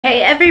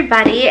Hey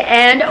everybody,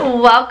 and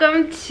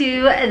welcome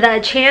to the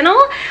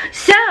channel.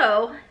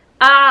 So,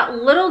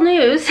 little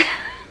news.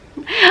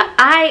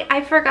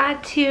 I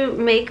forgot to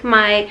make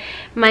my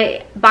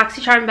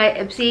Boxycharm by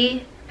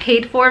Ipsy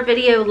paid for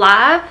video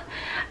live.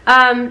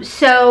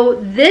 So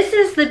this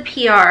is the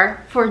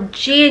PR for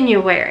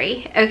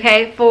January,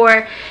 okay,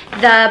 for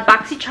the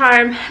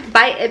Boxycharm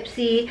by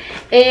Ipsy.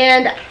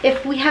 And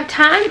if we have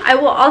time, I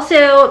will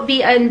also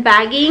be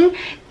unbagging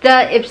the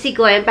Ipsy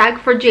Glambag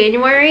for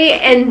January,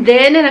 and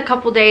then in a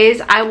couple days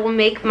I will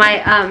make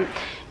my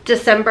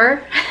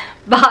December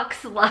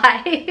box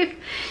live.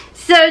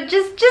 So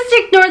just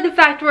ignore the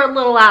fact we're a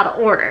little out of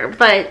order,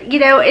 but you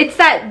know, it's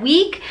that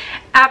week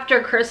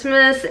after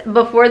Christmas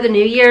before the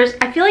New Year's.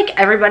 I feel like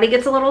everybody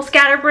gets a little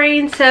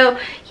scatterbrained, so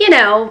you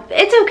know,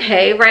 it's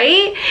okay,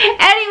 right?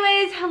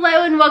 Anyways,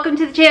 hello and welcome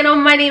to the channel.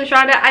 My name is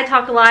Rhonda. I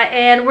talk a lot,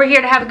 and we're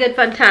here to have a good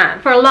fun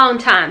time for a long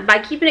time by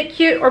keeping it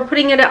cute or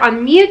putting it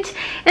on mute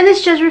in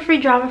this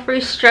judgment-free, drama-free,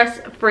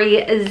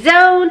 stress-free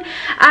zone.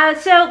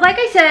 So like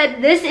I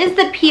said, this is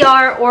the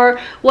PR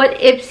or what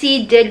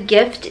Ipsy did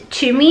gift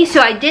to me.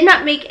 So I did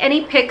not make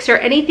any pics or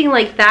anything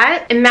like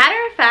that. And matter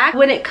of fact,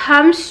 when it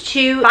comes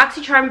to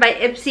Boxycharm by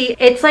Ipsy,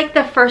 it's like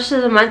the first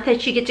of the month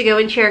that you get to go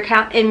into your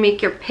account and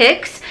make your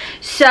picks.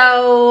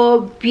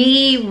 So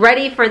be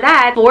ready for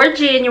that for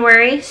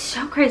January.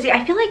 So crazy.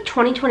 I feel like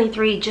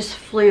 2023 just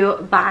flew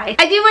by.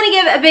 I do want to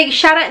give a big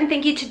shout out and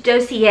thank you to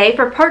Dossier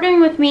for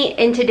partnering with me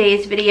in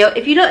today's video.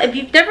 If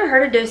you've never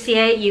heard of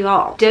Dossier, you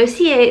all.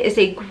 Dossier is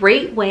a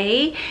great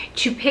way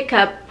to pick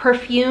up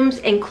perfumes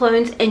and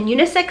clones and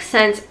unisex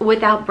scents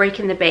without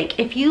breaking the bank.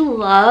 If you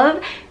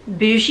love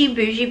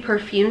bougie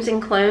perfumes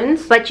and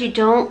clones, but you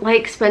don't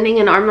like spending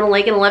an arm and a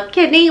leg and a left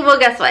kidney, well,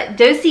 guess what?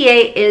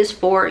 Dossier is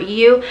for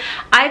you.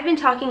 I've been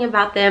talking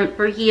about them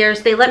for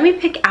years. They let me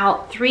pick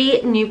out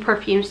 3 new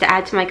perfumes to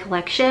add to my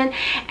collection,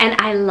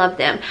 and I love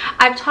them.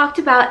 I've talked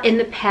about in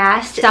the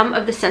past some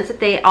of the scents that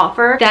they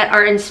offer that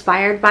are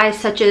inspired by,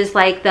 such as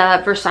like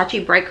the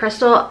Versace Bright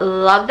Crystal.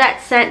 Love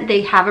that scent.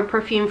 They have a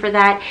perfume for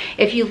that.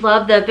 If you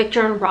love the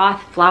Viktor &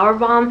 Roth Flower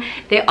Bomb,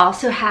 they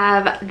also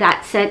have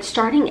that scent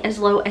starting as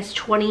low as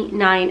 $29,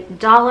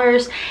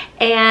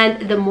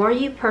 and the more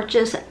you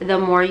purchase, the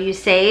more you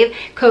save.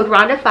 Code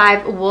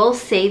Rhonda5 will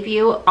save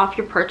you off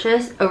your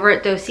purchase over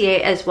at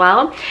Dossier as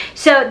well.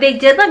 So they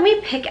did let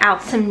me pick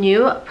out some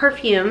new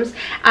perfumes.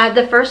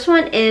 The first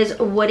one is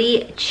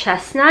Woody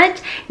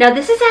Chestnut. Now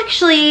this is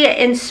actually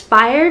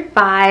inspired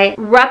by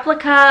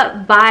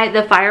Replica by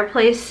the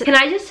Fireplace. Can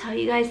I just tell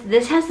you guys,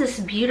 this has this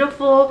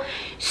beautiful,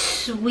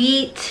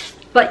 sweet,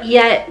 but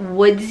yet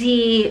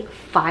woodsy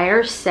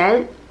fire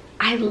scent.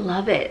 I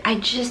love it. I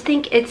just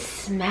think it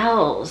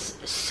smells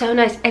so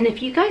nice. And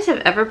if you guys have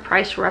ever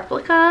priced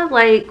Replica,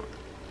 like,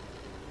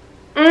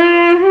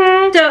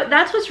 So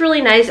that's what's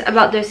really nice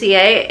about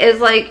Dossier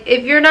is, like,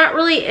 if you're not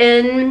really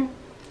in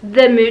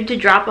the mood to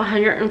drop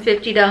 $150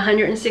 to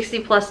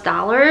 $160 plus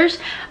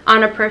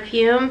on a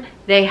perfume,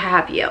 they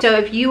have you. So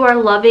if you are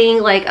loving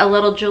like a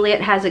little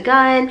Juliet Has a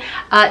Gun,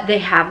 they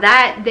have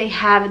that. They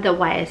have the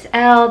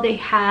YSL. They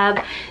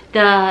have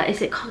the,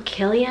 is it called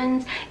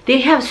Killian's? They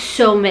have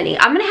so many.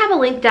 I'm gonna have a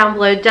link down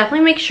below.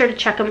 Definitely make sure to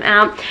check them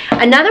out.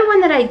 Another one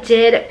that I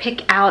did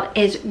pick out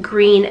is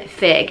Green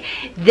Fig.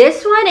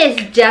 This one is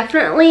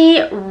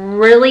definitely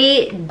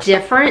really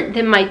different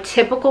than my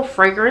typical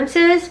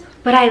fragrances,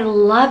 but I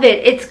love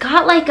it. It's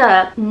got like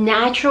a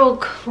natural,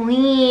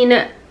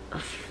 clean,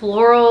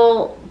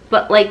 floral,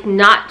 but like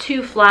not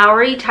too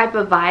flowery type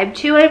of vibe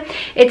to it.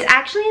 It's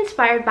actually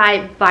inspired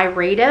by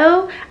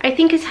Byredo, I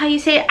think is how you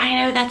say it. I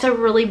know that's a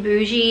really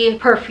bougie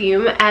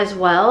perfume as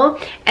well,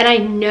 and I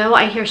know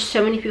I hear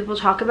so many people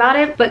talk about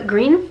it, but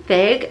Green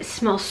Fig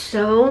smells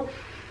so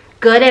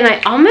good, and I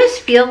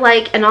almost feel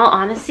like, in all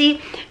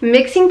honesty,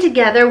 mixing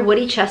together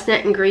Woody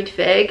Chestnut and Green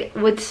Fig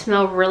would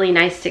smell really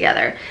nice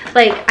together.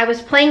 Like, I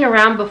was playing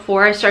around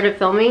before I started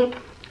filming,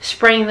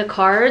 spraying the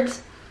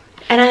cards,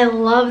 and I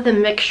love the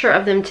mixture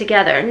of them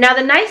together. Now,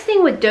 the nice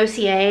thing with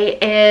Dossier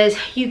is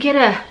you get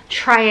to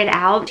try it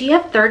out. So you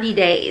have 30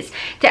 days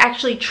to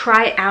actually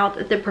try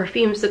out the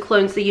perfumes, the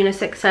clones, the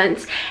unisex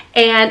scents.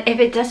 And if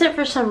it doesn't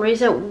for some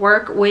reason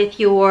work with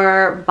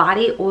your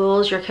body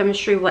oils, your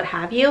chemistry, what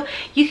have you,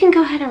 you can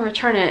go ahead and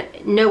return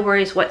it. No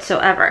worries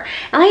whatsoever.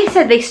 And like I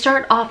said, they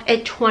start off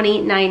at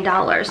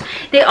 $29.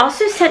 They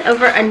also sent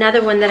over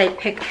another one that I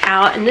picked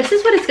out, and this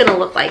is what it's gonna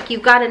look like.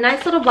 You've got a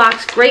nice little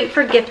box, great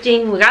for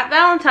gifting. We got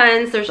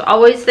Valentine's. There's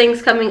always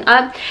things coming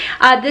up.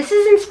 This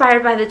is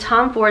inspired by the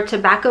Tom Ford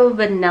Tobacco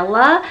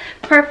Vanilla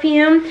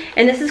perfume,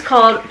 and this is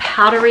called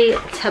Powdery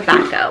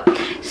Tobacco.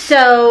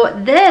 So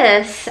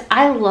this,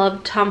 I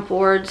love Tom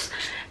Ford's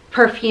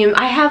perfume.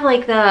 I have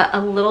like a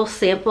little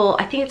sample.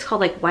 I think it's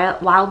called like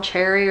wild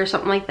cherry or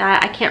something like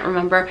that. I can't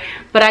remember,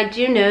 but I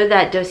do know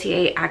that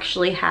Dossier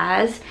actually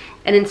has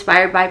an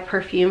inspired by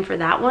perfume for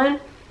that one.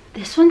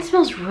 This one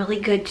smells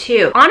really good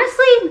too.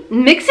 Honestly,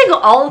 mixing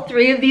all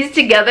three of these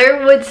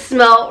together would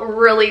smell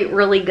really,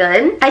 really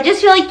good. I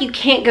just feel like you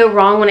can't go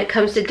wrong when it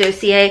comes to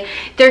Dossier.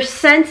 Their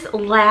scents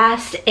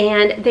last,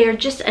 and they're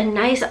just a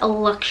nice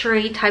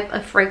luxury type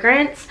of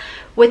fragrance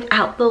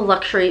without the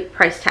luxury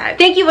price tag.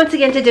 Thank you once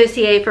again to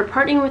Dossier for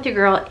partnering with your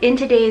girl in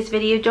today's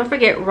video. Don't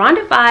forget,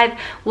 Rhonda 5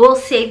 will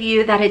save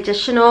you that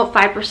additional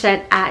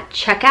 5% at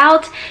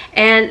checkout,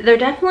 and they're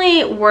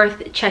definitely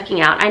worth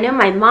checking out. I know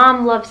my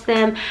mom loves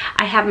them.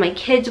 I have my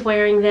kids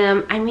wearing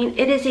them. I mean,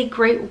 it is a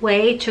great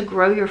way to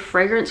grow your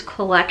fragrance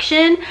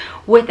collection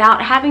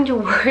without having to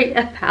worry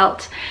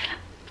about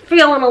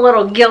feeling a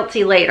little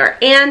guilty later.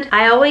 And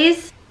I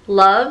always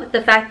love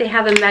the fact they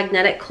have a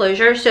magnetic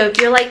closure, so if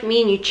you're like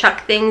me and you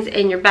chuck things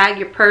in your bag,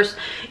 your purse,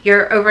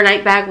 your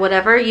overnight bag,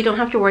 whatever, you don't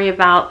have to worry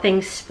about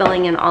things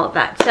spilling and all of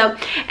that. So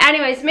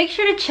anyways, make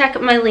sure to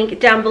check my link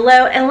down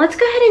below, and let's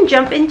go ahead and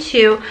jump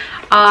into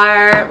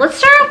let's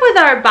start off with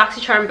our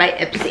Boxycharm by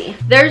Ipsy.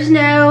 There's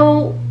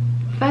no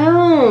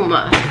foam.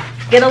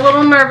 Get a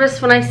little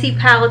nervous when I see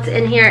palettes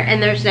in here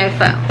and there's no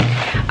foam.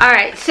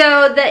 Alright,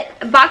 so the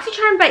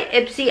Boxycharm by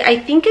Ipsy I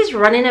think is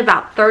running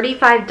about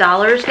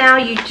 $35 now.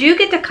 You do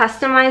get to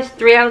customize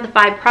 3 out of the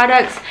 5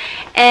 products,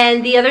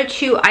 and the other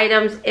 2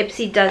 items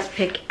Ipsy does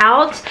pick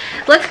out.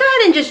 Let's go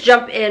ahead and just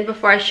jump in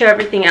before I show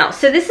everything else.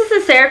 So this is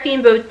the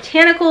Seraphine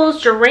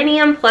Botanicals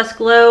Geranium Plus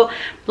Glow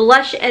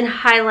Blush and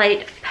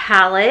Highlight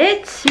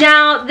Palette.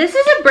 Now, this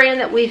is a brand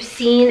that we've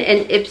seen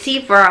in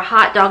Ipsy for a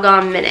hot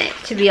doggone minute,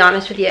 to be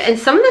honest with you. And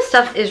some of the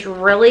stuff is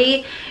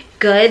really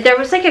good. There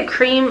was like a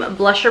cream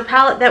blusher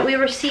palette that we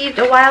received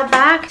a while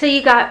back. So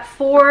you got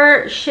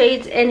 4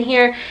 shades in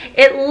here.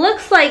 It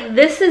looks like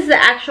this is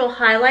the actual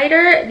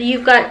highlighter.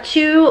 You've got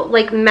 2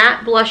 like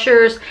matte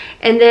blushers,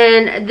 and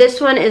then this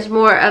one is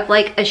more of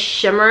like a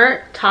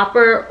shimmer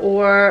topper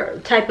or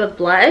type of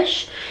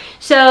blush.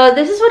 So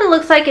this is what it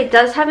looks like. It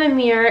does have a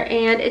mirror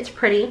and it's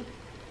pretty.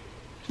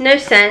 No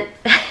scent.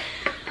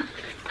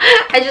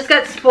 I just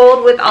got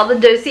spoiled with all the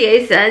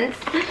Dossier scents.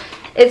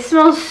 It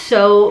smells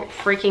so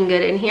freaking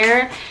good in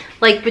here,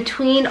 like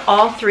between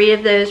all 3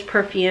 of those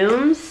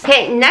perfumes.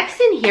 Okay,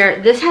 next in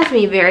here, this has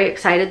me very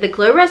excited. The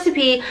Glow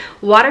Recipe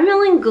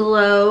Watermelon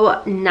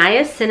Glow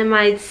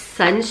Niacinamide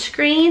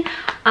Sunscreen.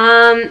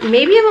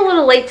 Maybe I'm a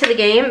little late to the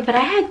game, but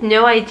I had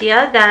no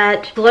idea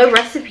that Glow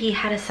Recipe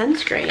had a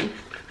sunscreen.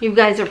 You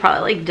guys are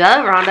probably like,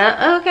 duh, Rhonda.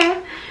 Oh,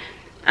 okay.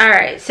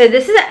 Alright, so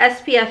this is a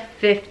SPF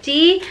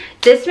 50.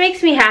 This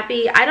makes me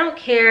happy. I don't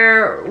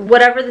care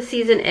whatever the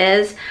season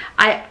is.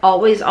 I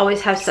always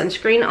have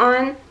sunscreen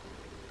on.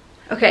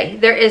 Okay,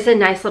 there is a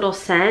nice little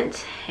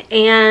scent.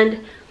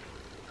 And,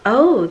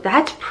 oh,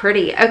 that's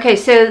pretty. Okay,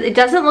 so it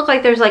doesn't look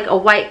like there's like a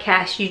white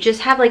cast. You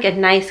just have like a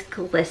nice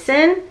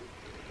glisten.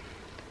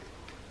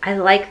 I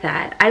like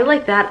that. I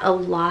like that a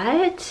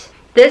lot.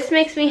 This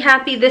makes me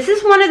happy. This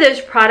is one of those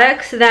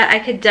products that I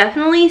could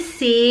definitely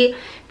see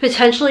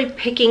potentially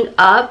picking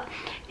up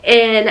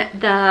in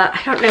the,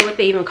 I don't know what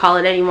they even call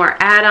it anymore,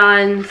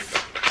 add-ons.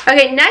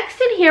 Okay,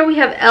 next in here we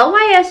have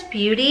LYS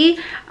Beauty.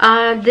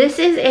 This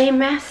is a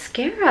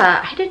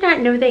mascara. I did not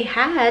know they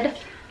had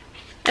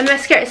a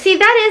mascara. See,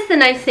 that is the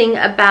nice thing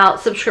about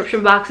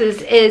subscription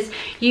boxes, is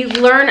you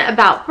learn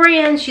about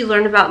brands, you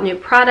learn about new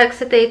products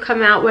that they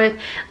come out with.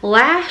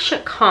 Lash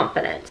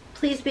Confidence.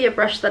 Please be a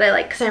brush that I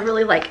like, because I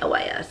really like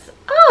LYS.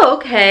 Oh,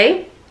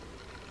 okay.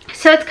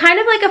 So it's kind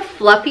of like a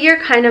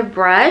fluffier kind of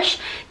brush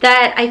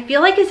that I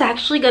feel like is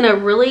actually going to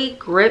really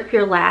grip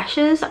your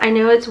lashes. I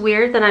know it's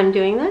weird that I'm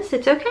doing this.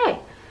 It's okay.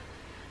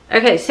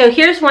 Okay, so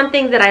here's one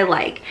thing that I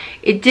like.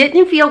 It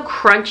didn't feel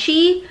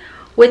crunchy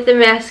with the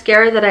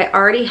mascara that I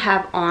already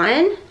have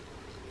on.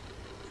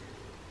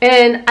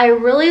 And I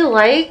really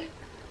like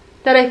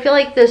that I feel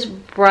like this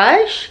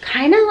brush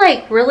kind of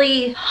like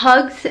really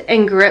hugs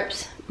and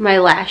grips my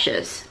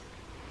lashes.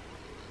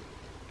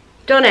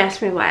 Don't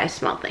ask me why I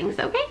smell things,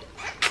 okay?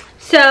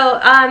 So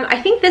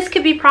I think this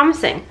could be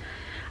promising.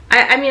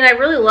 I mean, I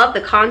really love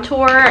the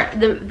contour.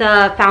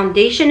 The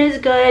foundation is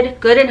good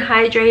and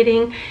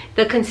hydrating.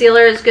 The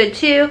concealer is good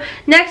too.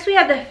 Next we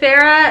have the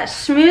Farrah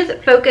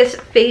Smooth Focus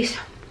Face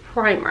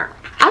Primer.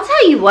 I'll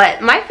tell you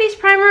what, my face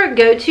primer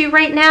go-to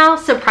right now,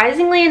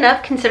 surprisingly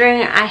enough,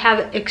 considering I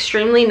have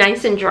extremely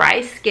nice and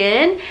dry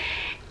skin,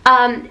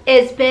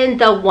 it's been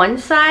the One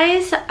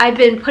Size. I've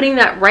been putting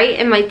that right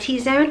in my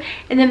T-zone.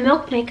 And the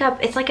Milk Makeup,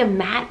 it's like a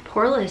matte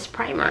poreless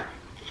primer.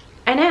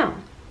 I know,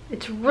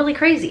 it's really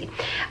crazy.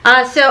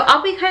 So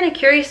I'll be kind of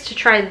curious to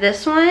try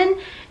this one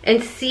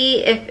and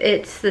see if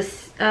it's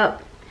this,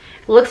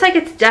 looks like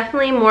it's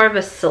definitely more of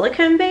a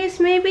silicone base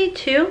maybe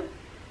too.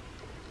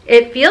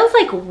 It feels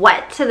like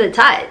wet to the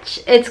touch.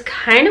 It's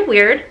kind of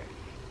weird.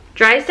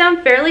 Dries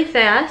down fairly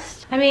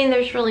fast. I mean,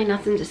 there's really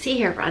nothing to see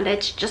here, Rhonda.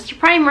 It's just a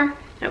primer.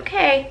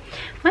 Okay,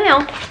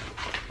 well.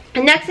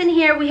 And next in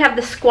here we have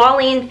the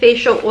Squalene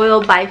Facial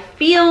Oil by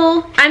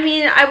Feel. I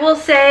mean, I will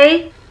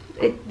say,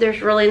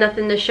 there's really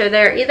nothing to show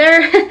there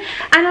either.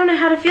 I don't know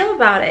how to feel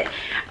about it.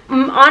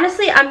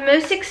 Honestly, I'm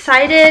most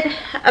excited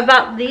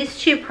about these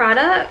 2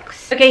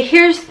 products. Okay,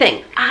 here's the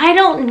thing. I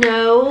don't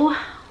know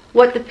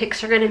what the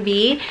picks are going to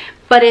be,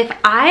 but if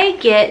I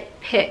get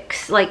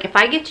picks, like if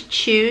I get to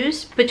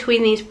choose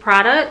between these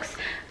products,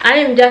 I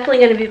am definitely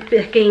going to be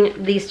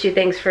picking these two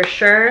things for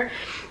sure.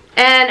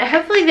 And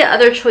hopefully the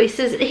other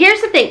choices,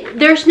 here's the thing,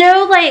 there's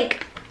no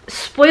like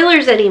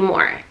spoilers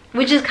anymore,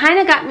 which has kind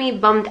of got me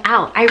bummed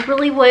out. I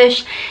really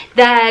wish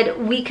that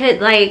we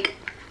could like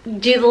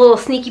do the little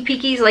sneaky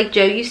peekies like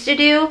Joe used to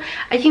do.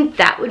 I think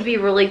that would be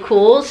really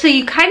cool. So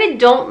you kind of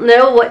don't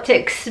know what to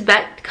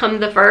expect come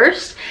the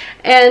first.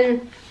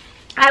 And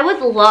I would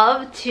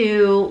love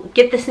to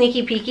get the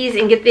sneaky peekies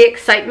and get the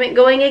excitement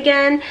going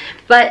again.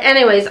 But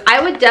anyways,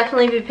 I would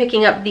definitely be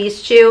picking up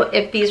these two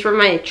if these were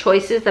my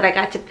choices that I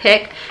got to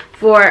pick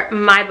for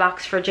my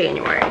box for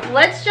January.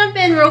 Let's jump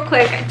in real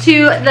quick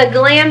to the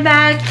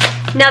Glambag.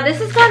 Now this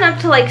has gone up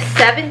to like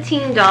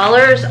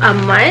 $17 a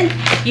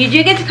month. You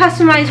do get to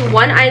customize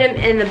one item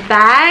in the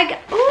bag.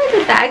 Oh,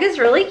 the bag is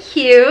really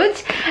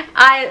cute.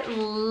 I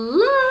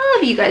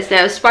love, you guys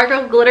know,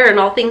 sparkle, glitter, and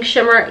all things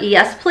shimmer,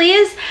 yes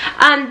please.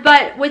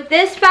 But with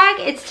this bag,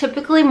 it's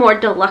typically more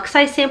deluxe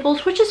size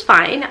samples, which is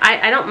fine.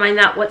 I don't mind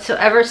that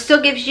whatsoever.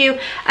 Still gives you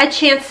a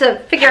chance to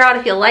figure out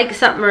if you like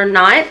something or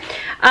not.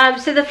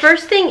 So the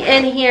first thing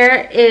in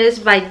here is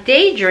by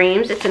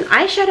Daydreams. It's an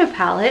eyeshadow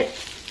palette.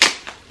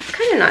 It's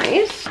kind of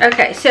nice.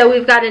 Okay, so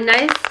we've got a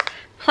nice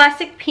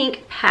plastic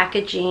pink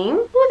packaging.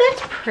 Oh,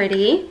 that's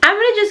pretty. I'm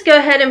gonna just go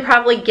ahead and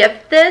probably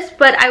gift this,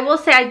 but I will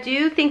say I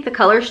do think the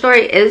color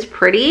story is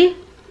pretty.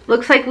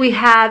 Looks like we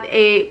have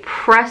a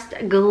pressed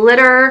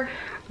glitter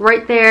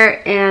right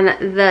there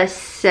in the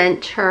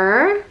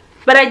center.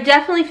 But I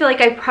definitely feel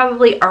like I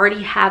probably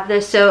already have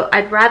this, so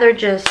I'd rather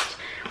just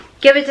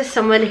give it to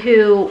someone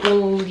who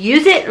will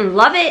use it and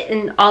love it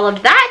and all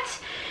of that.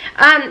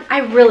 I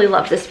really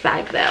love this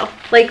bag though.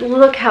 Like,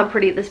 look how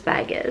pretty this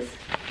bag is.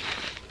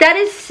 That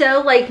is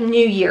so like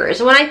New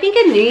Year's. When I think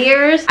of New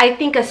Year's, I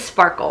think of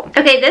sparkle.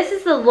 Okay, this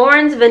is the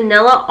FLORENCE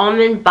Vanilla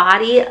Almond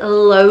Body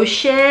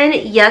Lotion.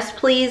 Yes,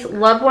 please.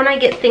 Love when I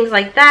get things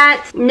like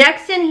that.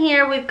 Next in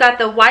here, we've got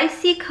the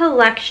YC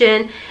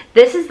Collection.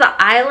 This is the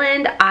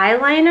Island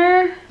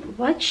Eyeliner.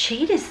 What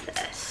shade is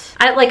this?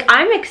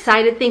 I'm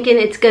excited thinking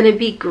it's gonna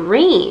be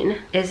green.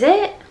 Is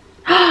it?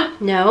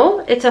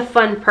 No, it's a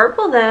fun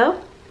purple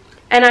though.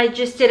 And I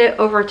just did it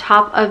over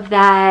top of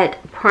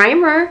that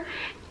primer.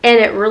 And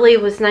it really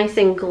was nice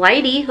and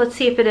glidey. Let's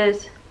see if it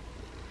is.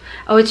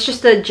 Oh, it's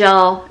just a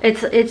gel.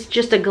 It's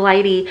just a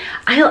glidey.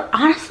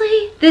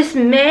 Honestly,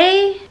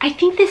 I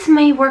think this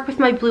may work with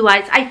my blue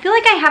eyes. I feel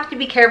like I have to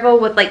be careful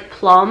with like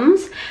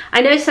plums.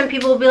 I know some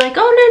people will be like,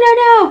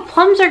 oh, no.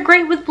 Plums are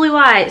great with blue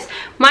eyes.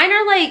 Mine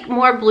are like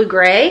more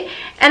blue-gray.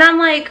 And I'm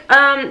like,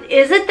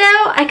 is it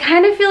though? I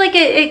kind of feel like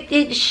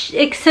it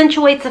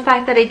accentuates the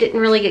fact that I didn't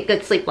really get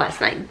good sleep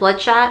last night.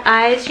 Bloodshot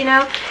eyes, you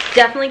know.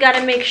 Definitely got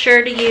to make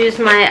sure to use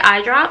my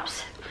eye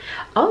drops.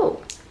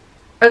 Oh,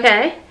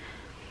 okay.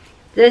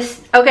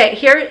 Okay,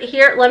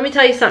 here, let me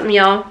tell you something,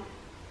 y'all.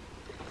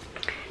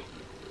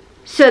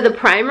 So the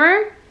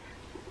primer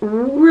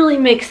really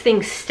makes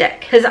things stick,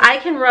 because I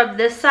can rub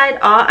this side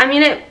off. I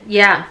mean,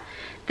 yeah,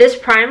 this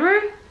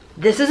primer,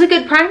 this is a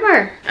good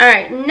primer. All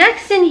right,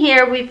 next in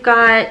here we've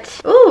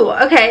got, ooh,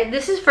 okay,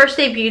 this is First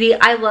Day Beauty.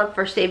 I love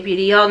First Day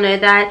Beauty, y'all know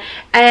that.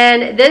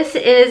 And this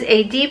is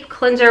a deep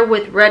cleanser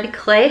with red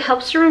clay.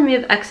 Helps to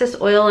remove excess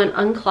oil and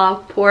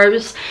unclog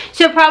pores.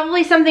 So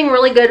probably something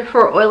really good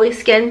for oily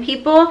skin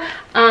people.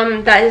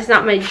 That is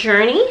not my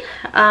journey.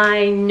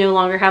 I no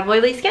longer have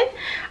oily skin.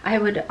 I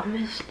would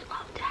almost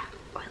love to have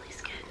oily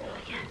skin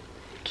again.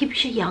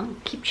 Keeps you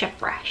young, keeps you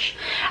fresh.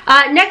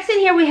 Next in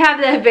here we have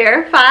the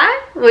Verify,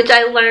 which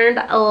I learned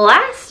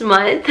last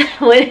month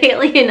when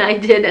Haley and I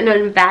did an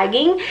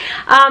unbagging.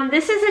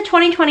 This is a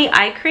 2020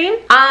 eye cream.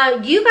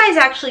 You guys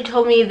actually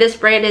told me this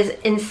brand is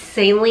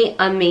insanely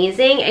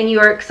amazing and you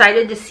are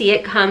excited to see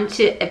it come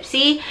to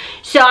Ipsy.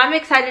 So I'm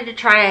excited to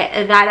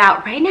try that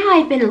out. Right now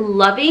I've been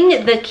loving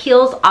the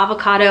Kiehl's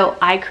Avocado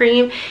Eye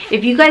Cream.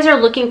 If you guys are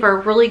looking for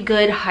a really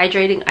good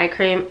hydrating eye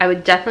cream, I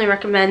would definitely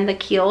recommend the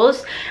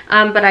Kiehl's,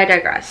 but I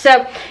digress. So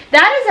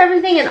that is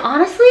everything, and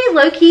honestly,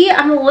 low-key,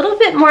 I'm a little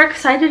bit more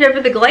excited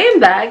over the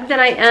Glambag than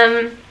I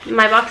am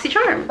my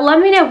Boxycharm. Let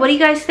me know, what do you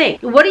guys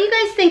think? What do you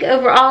guys think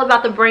overall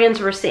about the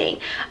brands we're seeing?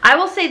 I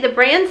will say the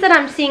brands that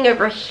I'm seeing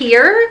over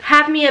here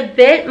have me a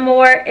bit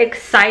more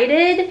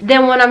excited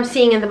than what I'm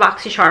seeing in the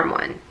Boxycharm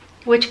one,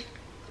 which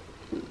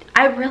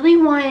I really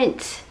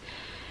want.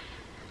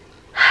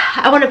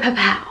 I want to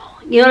pow.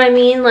 You know what I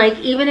mean? Like,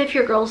 even if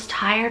your girl's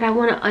tired, I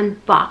want to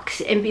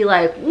unbox and be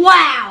like,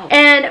 wow!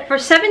 And for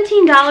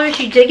 $17,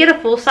 you did get a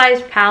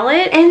full-size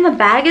palette, and the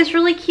bag is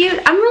really cute.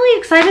 I'm really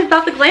excited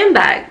about the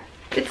Glambag.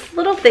 It's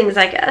little things,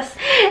 I guess.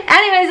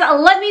 Anyways,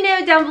 let me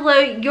know down below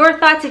your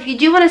thoughts. If you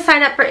do want to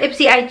sign up for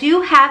Ipsy, I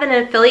do have an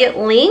affiliate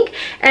link,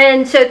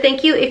 and so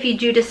thank you if you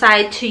do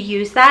decide to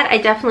use that. I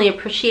definitely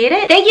appreciate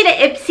it. Thank you to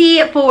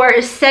Ipsy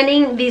for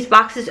sending these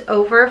boxes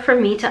over for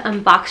me to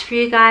unbox for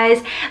you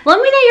guys.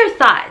 Let me know your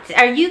thoughts.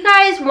 Are you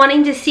guys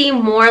wanting to see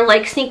more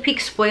like sneak peek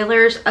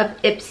spoilers of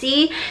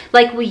Ipsy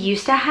like we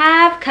used to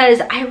have?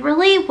 Because I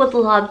really would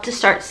love to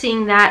start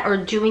seeing that or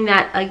doing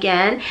that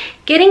again.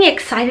 Getting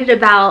excited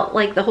about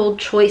like the whole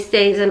choice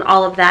days and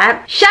all of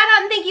that. Shout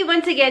out and thank you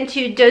once again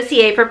to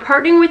Dossier for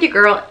partnering with your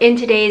girl in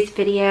today's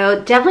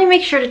video. Definitely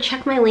make sure to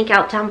check my link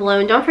out down below,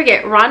 and don't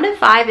forget, Rhonda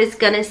 5 is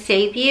gonna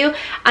save you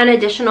an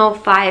additional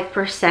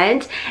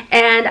 5%.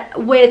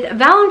 And with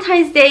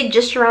Valentine's Day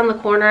just around the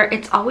corner,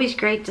 it's always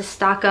great to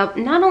stock up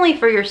not only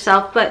for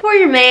yourself but for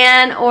your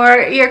man or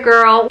your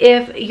girl.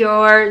 If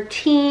your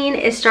teen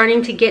is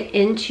starting to get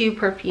into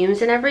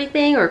perfumes and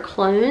everything, or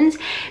clones,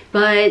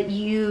 but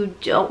you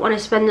don't want to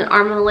spend an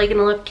arm and a leg and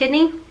a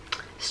kidney,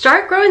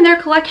 start growing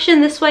their collection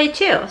this way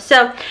too.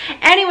 So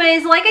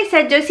anyways, like I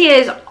said,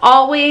 Dossier is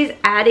always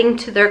adding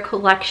to their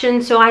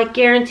collection, so I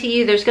guarantee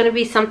you there's going to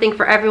be something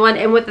for everyone.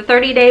 And with the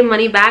 30-day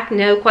money back,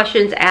 no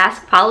questions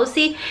asked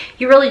policy,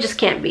 you really just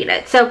can't beat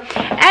it. So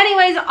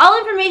anyways, all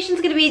information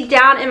is going to be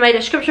down in my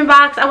description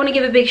box. I want to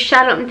give a big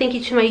shout out and thank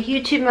you to my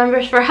YouTube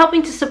members for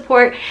helping to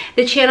support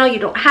the channel. You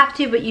don't have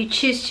to, but you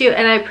choose to,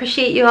 and I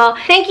appreciate you all.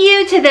 Thank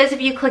you to those of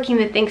you clicking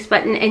the thanks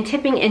button and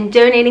tipping and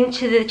donating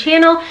to the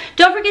channel.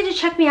 Don't forget to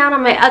check me out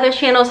on my other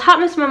channels,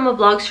 Hotmess Momma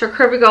Vlogs for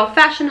Curvy Girl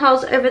fashion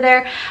hauls over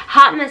there,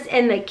 Hotmess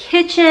in the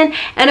kitchen,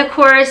 and of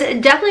course,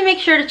 definitely make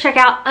sure to check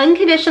out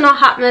Unconditional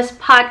Hotmess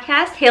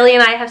podcast. Haley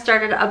and I have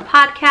started a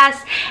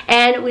podcast,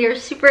 and we are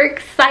super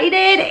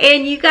excited.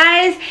 And you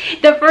guys,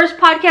 the first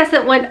podcast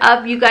that went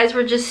up, you guys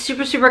were just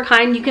super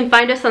kind. You can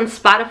find us on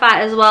Spotify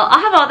as well.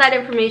 I'll have all that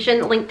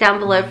information linked down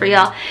below for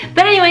y'all.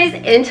 But anyways,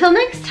 until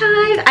next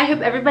time, I hope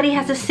everybody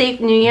has a safe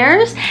New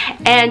Year's,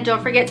 and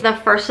don't forget, the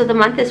first of the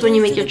month is when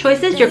you make your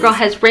choices. Your girl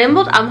has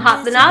rambled. I'm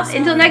hopping off.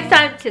 Until next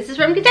time, kisses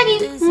from Kentucky.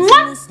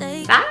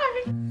 Mwah!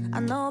 Bye. I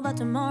know about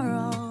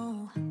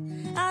tomorrow.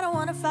 I don't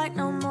wanna fight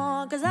no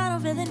more, cause I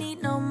don't feel the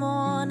need no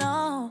more,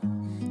 no.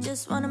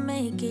 Just wanna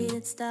make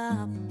it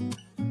stop.